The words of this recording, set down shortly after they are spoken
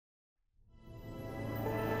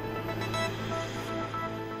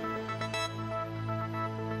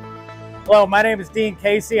Hello, my name is Dean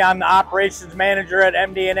Casey. I'm the operations manager at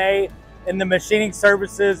MD&A in the machining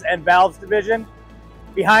services and valves division.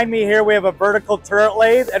 Behind me here we have a vertical turret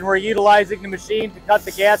lathe, and we're utilizing the machine to cut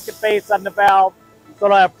the gasket face on the valve so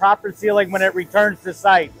it'll have proper sealing when it returns to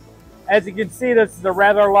site. As you can see, this is a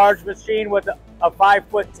rather large machine with a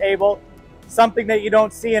 5-foot table, something that you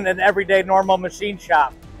don't see in an everyday normal machine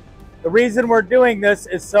shop. The reason we're doing this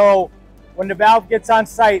is so when the valve gets on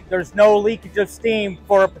site, there's no leakage of steam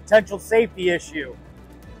for a potential safety issue.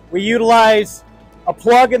 We utilize a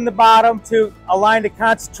plug in the bottom to align the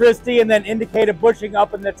concentricity and then indicate a bushing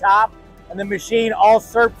up in the top, and the machine all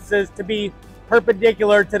surfaces to be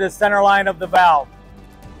perpendicular to the center line of the valve.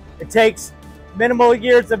 It takes minimal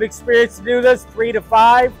years of experience to do this, 3 to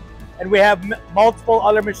 5, and we have multiple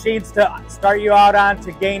other machines to start you out on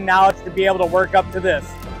to gain knowledge to be able to work up to this.